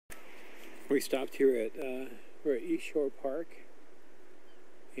We stopped here at we're at East Shore Park,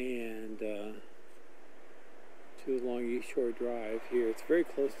 and to along East Shore Drive here. It's very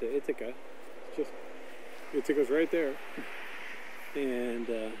close to Ithaca. It's just Ithaca's right there, and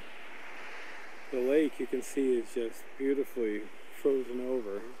the lake you can see is just beautifully frozen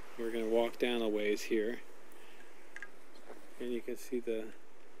over. We're going to walk down a ways here, and you can see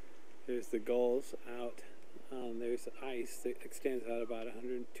there's the Gulls out. There's ice that extends out about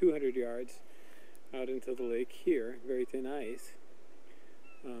 200 yards out into the lake here, very thin ice.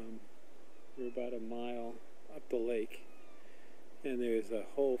 We're about a mile up the lake, and there's a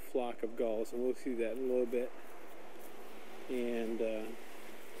whole flock of gulls, and we'll see that in a little bit. And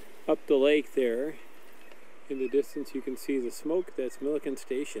up the lake there, in the distance, you can see the smoke. That's Milliken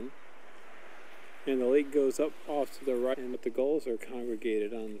Station. And the lake goes up off to the right, and the gulls are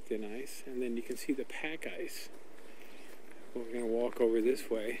congregated on the thin ice. And then you can see the pack ice. We're going to walk over this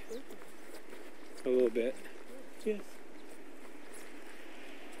way a little bit. Yes.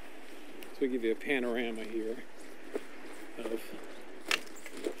 So we'll give you a panorama here of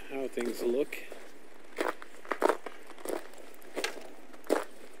how things look. You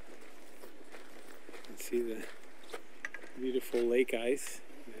can see the beautiful lake ice.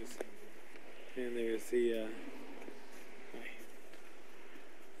 And there's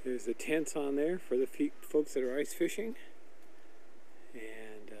the tents on there for the folks that are ice fishing.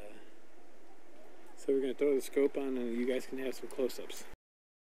 And so we're going to throw the scope on, and you guys can have some close-ups.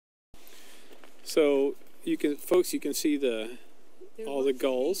 So you can see all the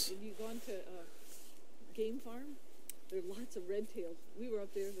gulls. Have you gone to Game Farm? There are lots of red tails. We were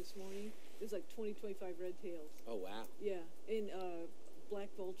up there this morning. There's like 20, 25 red tails. Oh wow. Yeah, and black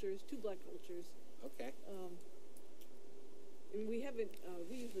vultures, 2 black vultures. Okay. And we haven't.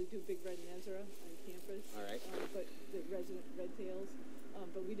 We usually do big red Nezra on campus. All right. But the resident red tails.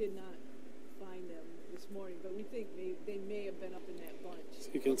 But we did not find them this morning. But we think they may have been up in that bunch. So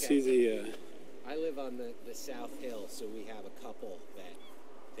you can see the. I live on the South Hill, so we have a couple that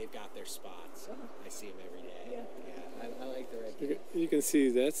they've got their spots. I see them every day. Yeah. Yeah. I like the red tails. You can see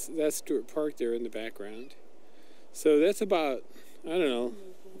that's Stewart Park there in the background. So that's about, I don't know,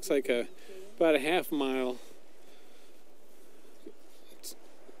 looks like about a half mile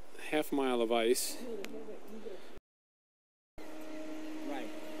of ice. Right.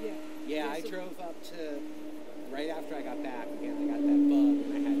 Yeah. Yeah, I drove up to, right after I got back, again, I got that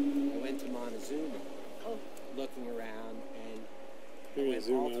bug, and I went to Montezuma, looking around, and I went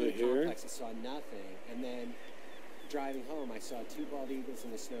all through the complex, I saw nothing, and then driving home, I saw 2 bald eagles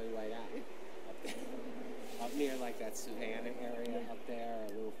and a snowy white owl up there. Up near like that Savannah area up there, a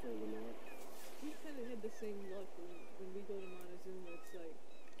little further north. We kind of had the same luck when we go to Montezuma. It's like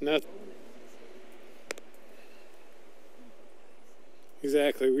nothing.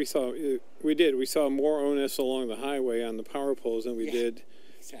 Exactly. We saw more onus along the highway on the power poles than we did,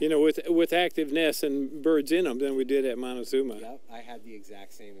 exactly. You know, with active nests and birds in them than we did at Montezuma. Yep, I had the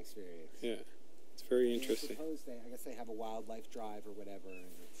exact same experience. Yeah, it's very interesting. I guess they have a wildlife drive or whatever,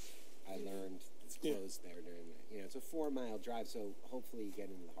 and I learned it's closed there during that. You know, it's a 4-mile drive, so hopefully you get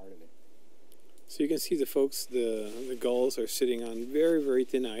into the heart of it. So you can see the folks, the gulls are sitting on very, very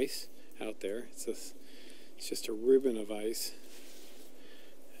thin ice out there. It's just a ribbon of ice,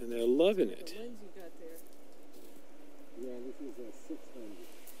 and they're loving it. The lens you got there. Yeah, this is a 600.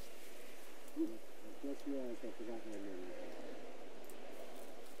 I just realized I forgot my name.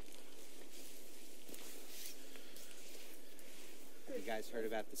 You guys heard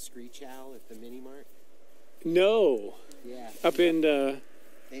about the screech owl at the mini mart? No. Yeah. Up in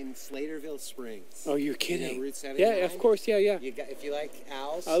Slaterville Springs. Oh, you're kidding? You know, Route 79? Yeah, of course. Yeah. If you like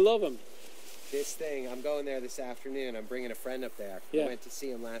owls, I love them. This thing, I'm going there this afternoon. I'm bringing a friend up there. Yeah. I went to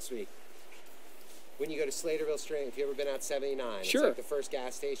see him last week. When you go to Slaterville Springs, if you ever been out 79, sure. It's like the first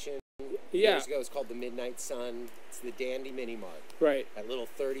gas station. Yeah. Years ago, it's called the Midnight Sun. It's the Dandy Mini Mart. Right. That little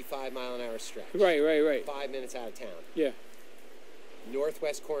 35-mile-an-hour stretch. Right. 5 minutes out of town. Yeah.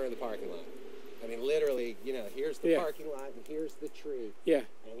 Northwest corner of the parking lot. I mean, literally, you know, here's the parking lot and here's the tree. Yeah.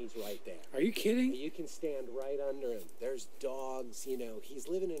 And he's right there. Are you kidding? You can stand right under him. There's dogs, you know. He's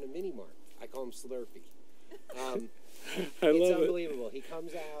living in a mini mart. I call him Slurpee. It's unbelievable. He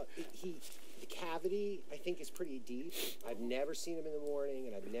comes out. The cavity, I think, is pretty deep. I've never seen him in the morning,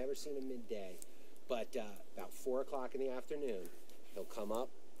 and I've never seen him midday. But about 4 o'clock in the afternoon, he'll come up,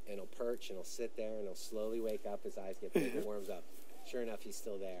 and he'll perch, and he'll sit there, and he'll slowly wake up. His eyes get big and warms up. Sure enough, he's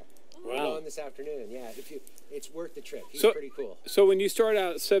still there. Wow. We're going this afternoon. Yeah, it's worth the trip. He's pretty cool. So when you start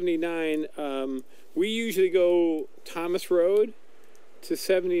out at 79, we usually go Thomas Road, to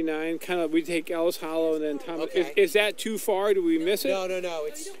 79. Kind of, we take Ellis Hollow and then Thomas. Okay. Is that too far? Do we miss it? No.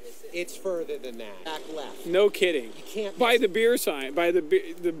 It's further than that. Back left. No kidding. You can't. By the beer sign, by the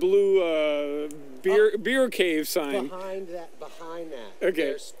blue beer cave sign. Behind that. Okay.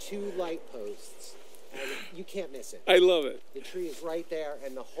 There's 2 light posts, and you can't miss it. I love it. The tree is right there,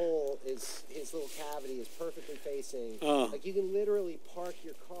 and the hole is his little cavity is perfectly facing. Like you can literally park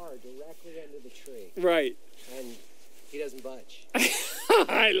your car directly under the tree. Right. And he doesn't budge.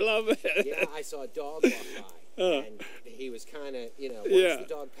 I love it. Yeah, I saw a dog walk by, and he was kind of, once the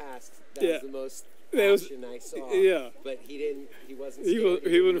dog passed, that was the most action I saw. Yeah. But he didn't. He wasn't. Scared.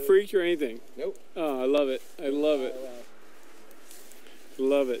 He wouldn't freak or anything. Nope. Oh, I love it. I love it.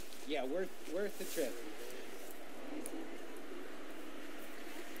 Love it. Yeah, worth the trip.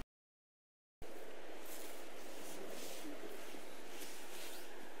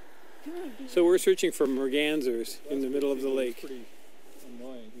 So we're searching for mergansers in the middle of the lake. Pretty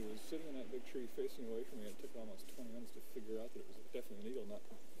annoying. He was sitting in that big tree facing away from me. It took almost 20 minutes to figure out that it was definitely an eagle.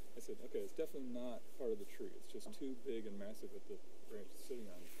 I said, okay, it's definitely not part of the tree. It's just too big and massive at the branch it's sitting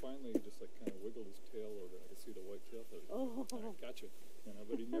on. Finally, he just like kind of wiggled his tail over. I could see the white tail feathers. Oh. Gotcha.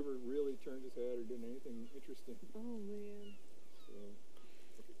 But he never really turned his head or did anything interesting. Oh man. So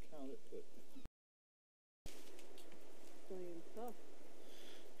I could count it, but Playing tough.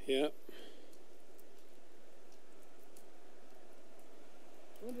 Yeah.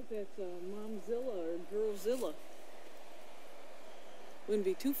 I wonder if that's Momzilla or Girlzilla. Wouldn't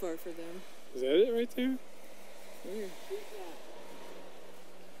be too far for them. Is that it right there? Where?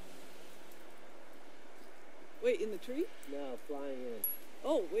 Wait, in the tree? No, flying in.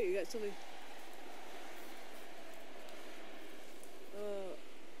 Oh, wait, you got something.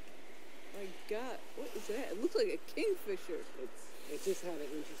 My God, what is that? It looks like a kingfisher. It just had an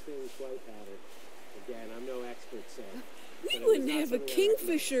interesting flight pattern. Again, I'm no expert, so. We wouldn't have a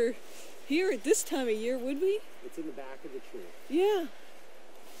kingfisher here at this time of year, would we? It's in the back of the tree. Yeah.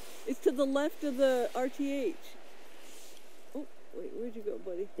 It's to the left of the RTH. Oh, wait, where'd you go,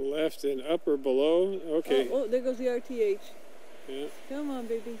 buddy? Left and up or below? Okay. Oh, there goes the RTH. Yeah. Come on,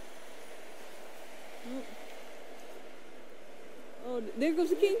 baby. Oh, there goes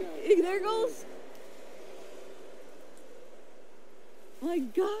the king. There it goes. My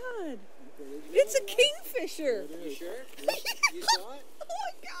God. It's a kingfisher. You sure? You saw it? Oh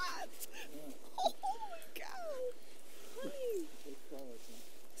my God. Oh my God. Hi.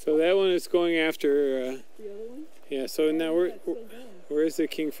 So that one is going after. The other one? Yeah. So now It's still going. where's the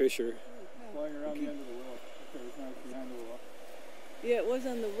kingfisher? flying around the end of the wall. Okay, it's not behind the wall. Yeah, it was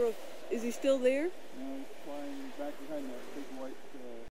on the roof. Is he still there? No, he's flying back behind that big